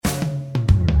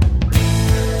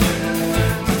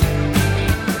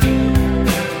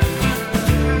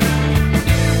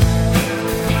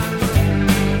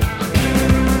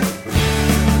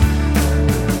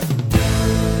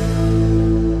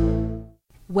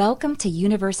Welcome to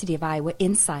University of Iowa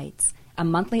Insights, a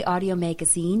monthly audio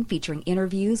magazine featuring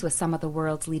interviews with some of the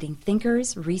world's leading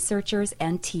thinkers, researchers,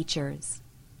 and teachers.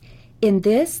 In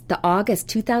this, the August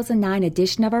 2009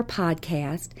 edition of our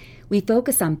podcast, we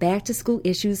focus on back-to-school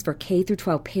issues for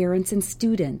K-12 parents and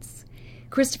students.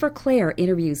 Christopher Clare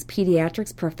interviews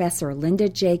pediatrics professor Linda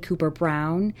J.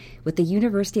 Cooper-Brown with the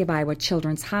University of Iowa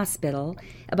Children's Hospital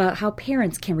about how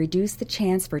parents can reduce the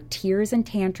chance for tears and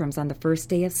tantrums on the first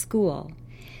day of school.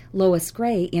 Lois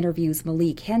Gray interviews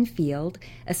Malik Henfield,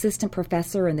 assistant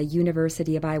professor in the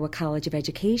University of Iowa College of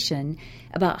Education,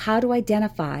 about how to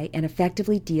identify and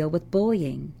effectively deal with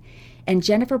bullying. And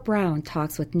Jennifer Brown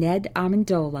talks with Ned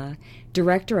Amendola,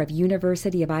 director of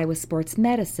University of Iowa Sports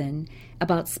Medicine,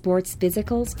 about sports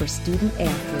physicals for student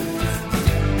athletes.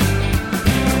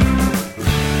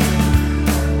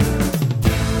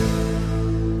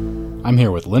 I'm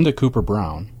here with Linda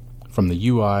Cooper-Brown from the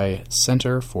UI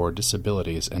Center for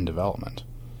Disabilities and Development.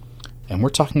 And we're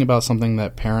talking about something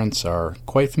that parents are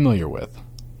quite familiar with,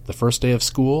 the first day of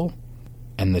school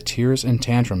and the tears and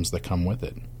tantrums that come with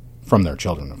it, from their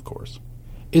children, of course.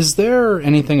 Is there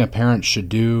anything a parent should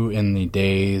do in the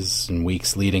days and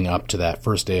weeks leading up to that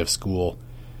first day of school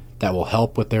that will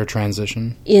help with their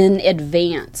transition? In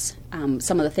advance,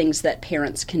 some of the things that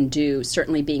parents can do,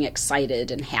 certainly being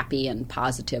excited and happy and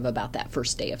positive about that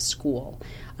first day of school.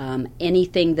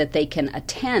 Anything that they can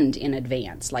attend in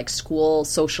advance, like school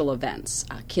social events,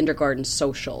 kindergarten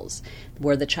socials,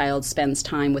 where the child spends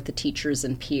time with the teachers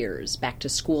and peers, back to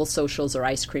school socials or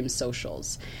ice cream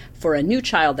socials. For a new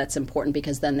child, that's important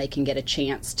because then they can get a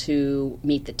chance to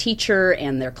meet the teacher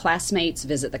and their classmates,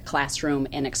 visit the classroom,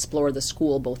 and explore the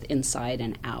school both inside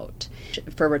and out.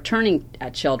 For returning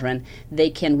children, they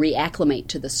can reacclimate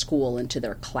to the school and to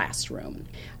their classroom.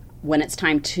 When it's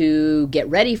time to get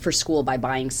ready for school by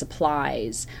buying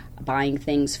supplies, buying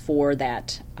things for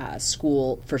that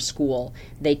school,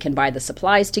 they can buy the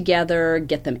supplies together,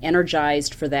 get them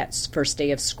energized for that first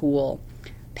day of school,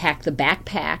 pack the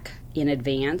backpack in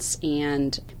advance,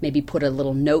 and maybe put a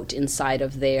little note inside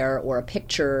of there or a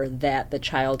picture that the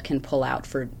child can pull out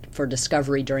for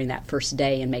discovery during that first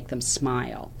day and make them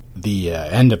smile. The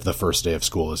end of the first day of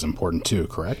school is important too,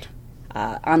 correct?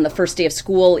 On the first day of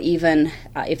school, even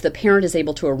if the parent is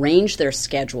able to arrange their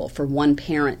schedule for one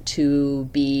parent to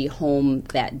be home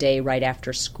that day right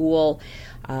after school,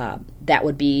 that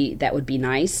would be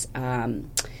nice.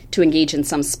 To engage in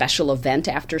some special event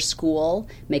after school,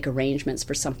 make arrangements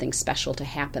for something special to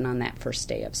happen on that first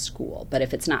day of school. But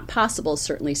if it's not possible,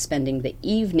 certainly spending the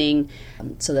evening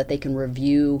so that they can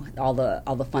review all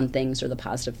the fun things or the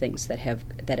positive things that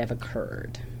have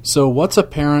occurred. So what's a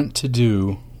parent to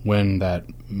do when that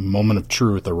moment of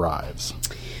truth arrives?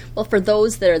 Well, for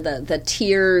those that are the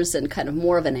tears and kind of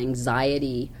more of an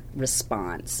anxiety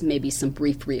response, maybe some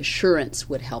brief reassurance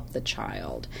would help the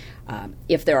child.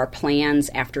 If there are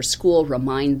plans after school,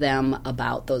 remind them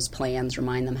about those plans,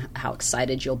 remind them how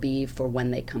excited you'll be for when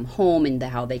they come home and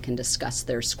how they can discuss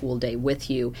their school day with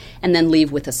you, and then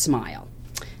leave with a smile.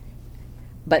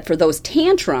 But for those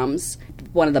tantrums,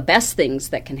 one of the best things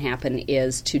that can happen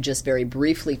is to just very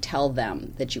briefly tell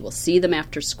them that you will see them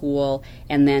after school,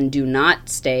 and then do not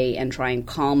stay and try and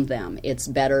calm them. It's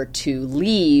better to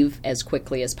leave as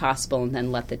quickly as possible and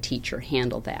then let the teacher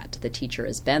handle that. The teacher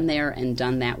has been there and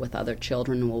done that with other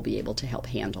children and will be able to help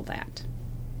handle that.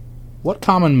 What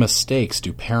common mistakes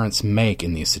do parents make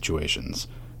in these situations?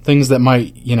 Things that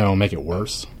might, make it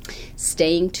worse?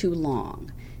 Staying too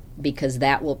long, because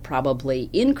that will probably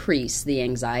increase the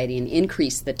anxiety and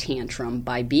increase the tantrum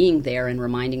by being there and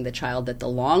reminding the child that the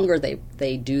longer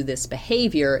they do this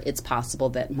behavior, it's possible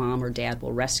that mom or dad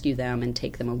will rescue them and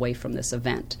take them away from this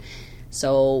event.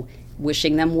 So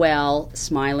wishing them well,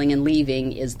 smiling, and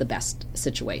leaving is the best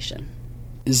situation.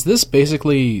 Is this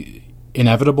basically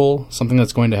inevitable, something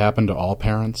that's going to happen to all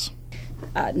parents?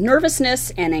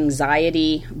 Nervousness and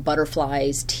anxiety,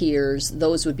 butterflies, tears,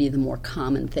 those would be the more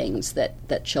common things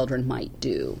that children might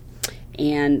do.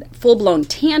 And full-blown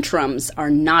tantrums are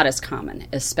not as common,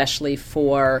 especially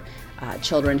for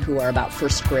children who are about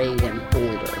first grade and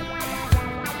older.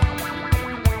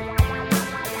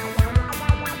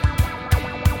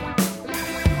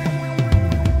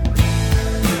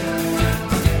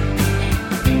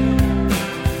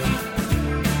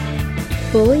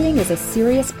 Bullying is a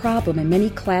serious problem in many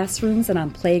classrooms and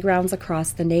on playgrounds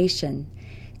across the nation.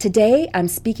 Today, I'm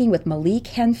speaking with Malik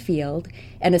Henfield,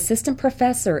 an assistant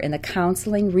professor in the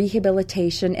Counseling,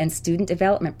 Rehabilitation, and Student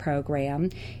Development Program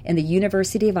in the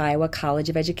University of Iowa College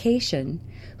of Education,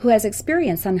 who has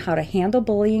experience on how to handle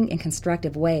bullying in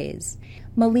constructive ways.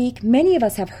 Malik, many of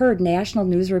us have heard national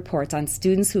news reports on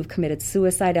students who've committed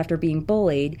suicide after being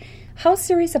bullied. How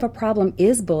serious of a problem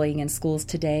is bullying in schools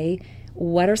today?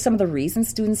 What are some of the reasons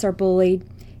students are bullied?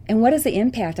 And what is the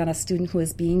impact on a student who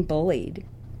is being bullied?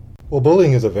 Well,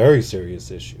 bullying is a very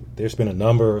serious issue. There's been a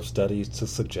number of studies to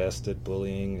suggest that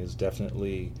bullying is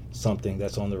definitely something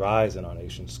that's on the rise in our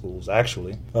nation's schools.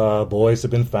 Actually, boys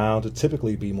have been found to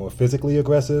typically be more physically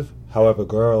aggressive. However,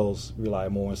 girls rely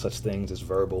more on such things as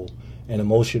verbal and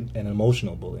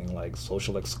emotional bullying, like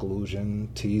social exclusion,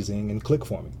 teasing, and clique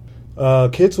forming.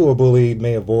 Kids who are bullied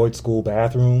may avoid school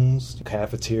bathrooms, the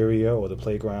cafeteria, or the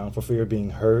playground for fear of being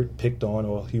hurt, picked on,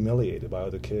 or humiliated by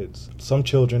other kids. Some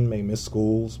children may miss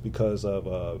schools because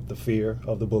of the fear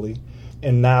of the bully.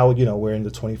 And now, we're in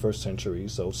the 21st century,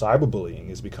 so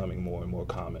cyberbullying is becoming more and more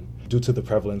common. Due to the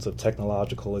prevalence of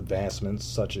technological advancements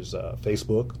such as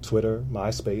Facebook, Twitter,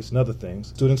 MySpace, and other things,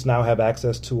 students now have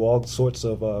access to all sorts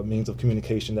of means of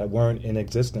communication that weren't in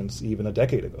existence even a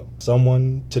decade ago.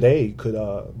 Someone today could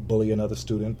bully another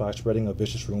student by spreading a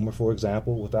vicious rumor, for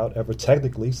example, without ever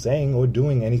technically saying or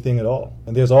doing anything at all.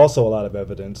 And there's also a lot of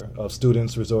evidence of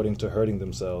students resorting to hurting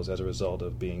themselves as a result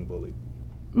of being bullied.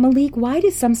 Malik, why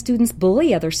do some students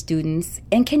bully other students?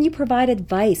 And can you provide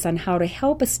advice on how to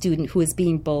help a student who is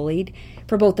being bullied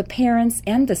for both the parents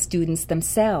and the students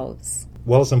themselves?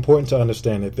 Well, it's important to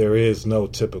understand that there is no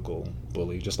typical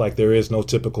bully, just like there is no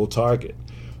typical target.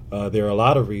 There are a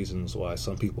lot of reasons why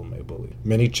some people may bully.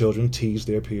 Many children tease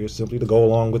their peers simply to go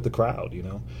along with the crowd,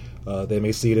 They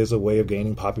may see it as a way of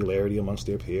gaining popularity amongst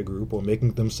their peer group or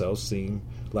making themselves seem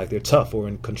like they're tough or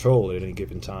in control at any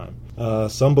given time.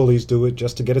 Some bullies do it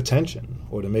just to get attention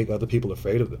or to make other people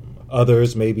afraid of them.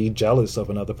 Others may be jealous of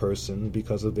another person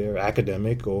because of their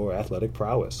academic or athletic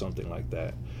prowess, something like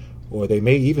that. Or they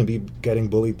may even be getting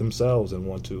bullied themselves and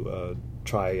want to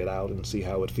try it out and see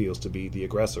how it feels to be the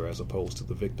aggressor as opposed to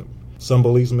the victim. Some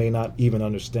bullies may not even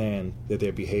understand that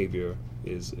their behavior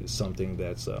is something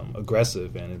that's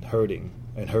aggressive and hurting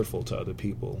and hurtful to other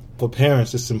people. For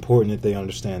parents, it's important that they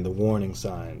understand the warning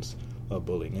signs of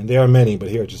bullying. And there are many, but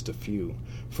here are just a few.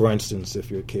 For instance, if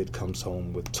your kid comes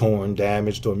home with torn,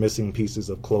 damaged, or missing pieces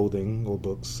of clothing or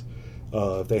books,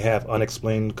 if they have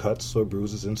unexplained cuts or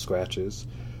bruises and scratches,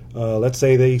 let's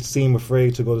say they seem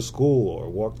afraid to go to school or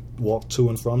walk to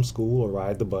and from school or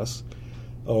ride the bus,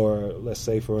 or let's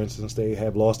say, for instance, they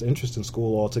have lost interest in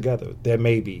school altogether. They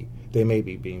may be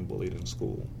being bullied in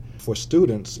school. For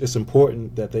students, it's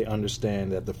important that they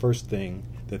understand that the first thing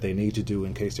that they need to do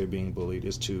in case they're being bullied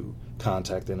is to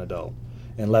contact an adult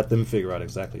and let them figure out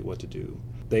exactly what to do.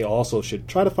 They also should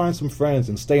try to find some friends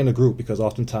and stay in a group, because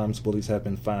oftentimes bullies have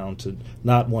been found to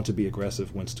not want to be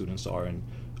aggressive when students are in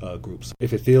groups.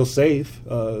 If it feels safe,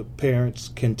 parents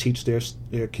can teach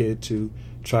their kid to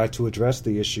try to address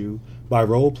the issue by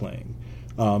role-playing.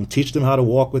 Teach them how to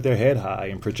walk with their head high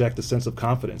and project a sense of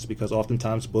confidence, because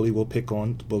oftentimes bullies will pick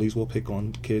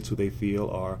on kids who they feel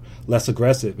are less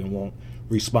aggressive and won't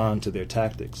respond to their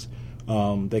tactics.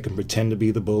 They can pretend to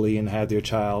be the bully and have their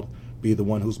child be the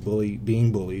one who's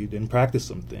being bullied, and practice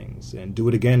some things and do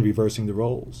it again, reversing the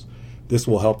roles. This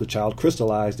will help the child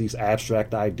crystallize these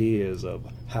abstract ideas of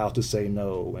how to say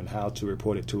no and how to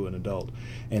report it to an adult,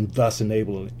 and thus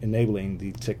enabling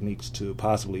the techniques to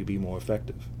possibly be more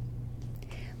effective.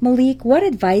 Malik, what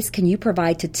advice can you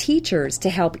provide to teachers to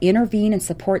help intervene and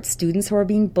support students who are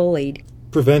being bullied?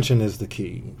 Prevention is the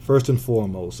key. First and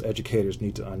foremost, educators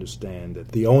need to understand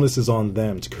that the onus is on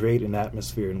them to create an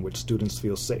atmosphere in which students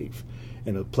feel safe,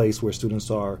 in a place where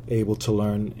students are able to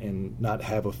learn and not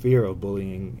have a fear of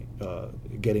bullying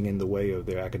getting in the way of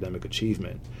their academic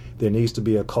achievement. There needs to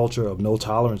be a culture of no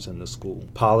tolerance in the school.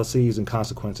 Policies and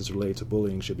consequences related to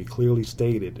bullying should be clearly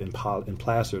stated and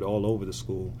plastered all over the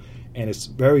school. And it's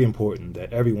very important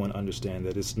that everyone understand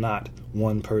that it's not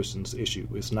one person's issue.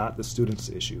 It's not the student's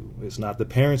issue. It's not the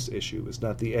parent's issue. It's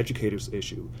not the educator's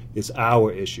issue. It's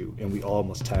our issue, and we all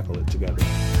must tackle it together.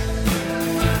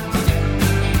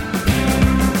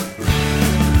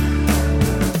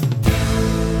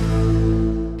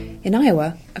 In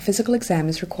Iowa, a physical exam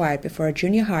is required before a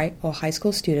junior high or high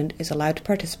school student is allowed to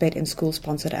participate in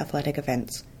school-sponsored athletic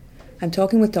events. I'm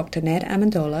talking with Dr. Ned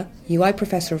Amendola, UI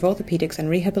Professor of Orthopedics and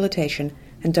Rehabilitation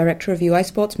and Director of UI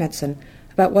Sports Medicine,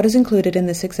 about what is included in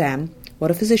this exam,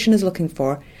 what a physician is looking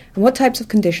for, and what types of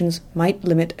conditions might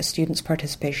limit a student's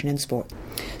participation in sport.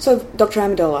 So, Dr.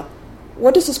 Amendola,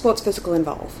 what does a sports physical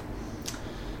involve?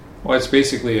 Well, it's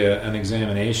basically an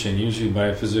examination, usually by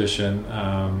a physician,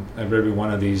 of every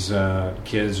one of these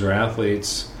kids or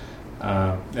athletes.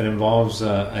 It involves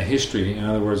a history. In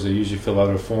other words, they usually fill out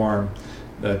a form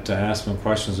that ask them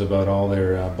questions about all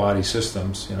their body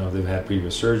systems. If they've had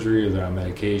previous surgery, or they're on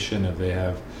medication, if they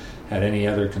have had any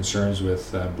other concerns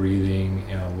with breathing,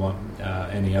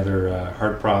 any other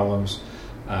heart problems,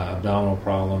 abdominal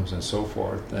problems, and so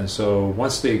forth. And so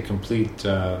once they complete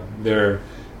their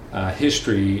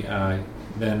history,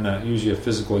 then usually a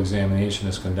physical examination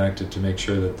is conducted to make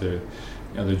sure that their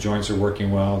joints are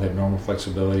working well, they have normal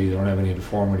flexibility, they don't have any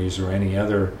deformities or any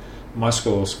other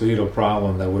musculoskeletal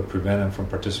problem that would prevent them from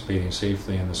participating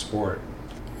safely in the sport.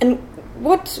 And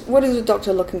what is the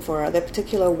doctor looking for? Are there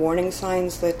particular warning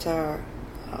signs that are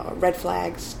red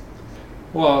flags?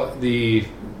 Well, the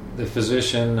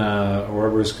physician or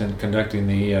whoever is conducting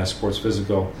the sports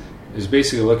physical is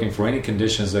basically looking for any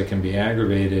conditions that can be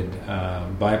aggravated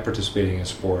by participating in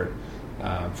sport.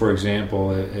 For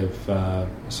example, if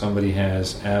somebody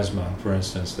has asthma, for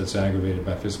instance, that's aggravated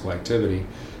by physical activity,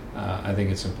 I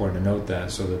think it's important to note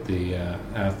that so that the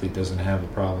athlete doesn't have a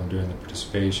problem during the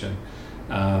participation.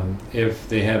 If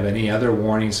they have any other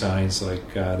warning signs,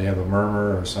 like they have a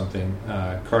murmur or something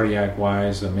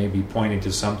cardiac-wise, maybe pointing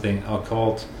to something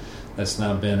occult that's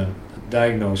not been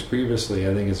diagnosed previously,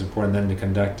 I think it's important then to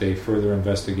conduct a further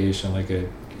investigation, like an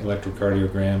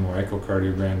electrocardiogram or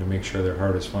echocardiogram, to make sure their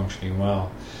heart is functioning well.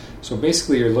 So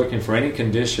basically you're looking for any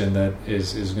condition that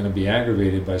is going to be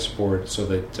aggravated by sport so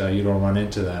that you don't run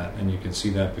into that, and you can see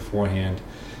that beforehand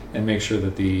and make sure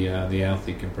that the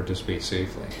athlete can participate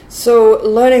safely. So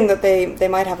learning that they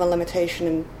might have a limitation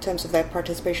in terms of their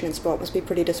participation in sport must be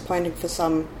pretty disappointing for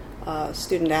some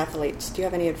student athletes. Do you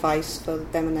have any advice for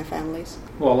them and their families?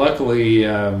 Well, luckily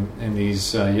in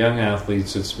these young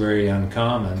athletes it's very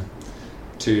uncommon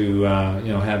to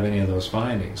have any of those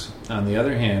findings. On the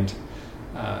other hand,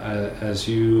 as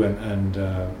you and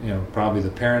probably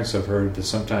the parents have heard, that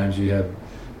sometimes you have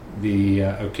the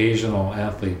occasional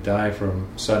athlete die from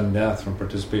sudden death from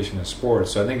participation in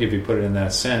sports. So I think if you put it in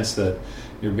that sense, that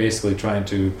you're basically trying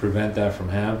to prevent that from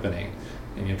happening,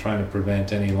 and you're trying to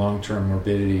prevent any long-term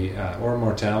morbidity or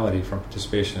mortality from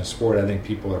participation in sport, I think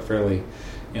people are fairly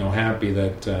happy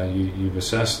that you've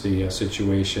assessed the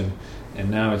situation,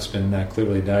 and now it's been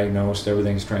clearly diagnosed,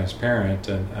 everything's transparent,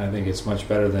 and I think it's much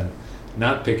better than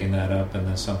not picking that up and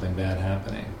then something bad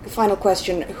happening. Final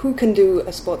question, who can do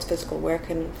a sports physical? Where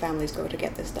can families go to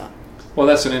get this done? Well,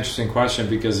 that's an interesting question,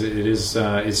 because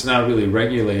it's not really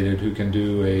regulated who can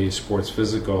do a sports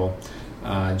physical.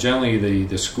 Generally,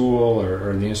 the school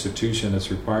or the institution that's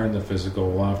requiring the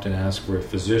physical will often ask for a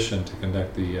physician to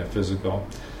conduct the physical.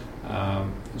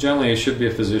 Generally, it should be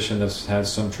a physician that's had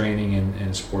some training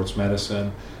in sports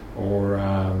medicine or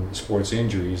sports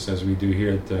injuries, as we do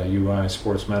here at the UI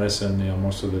Sports Medicine.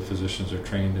 Most of the physicians are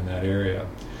trained in that area.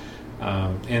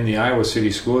 In the Iowa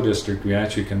City School District, we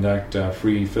actually conduct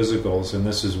free physicals, and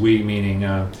this is we, meaning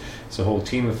it's a whole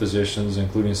team of physicians,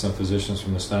 including some physicians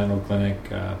from the Steinway Clinic,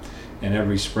 and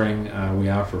every spring we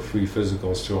offer free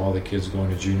physicals to all the kids going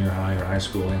to junior high or high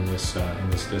school in this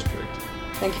district.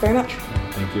 Thank you very much.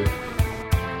 Thank you.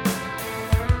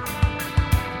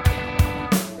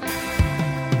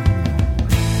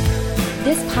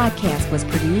 This podcast was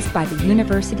produced by the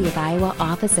University of Iowa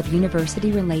Office of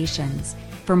University Relations.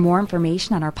 For more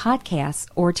information on our podcasts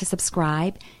or to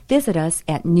subscribe, visit us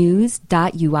at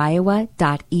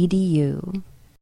news.uiowa.edu.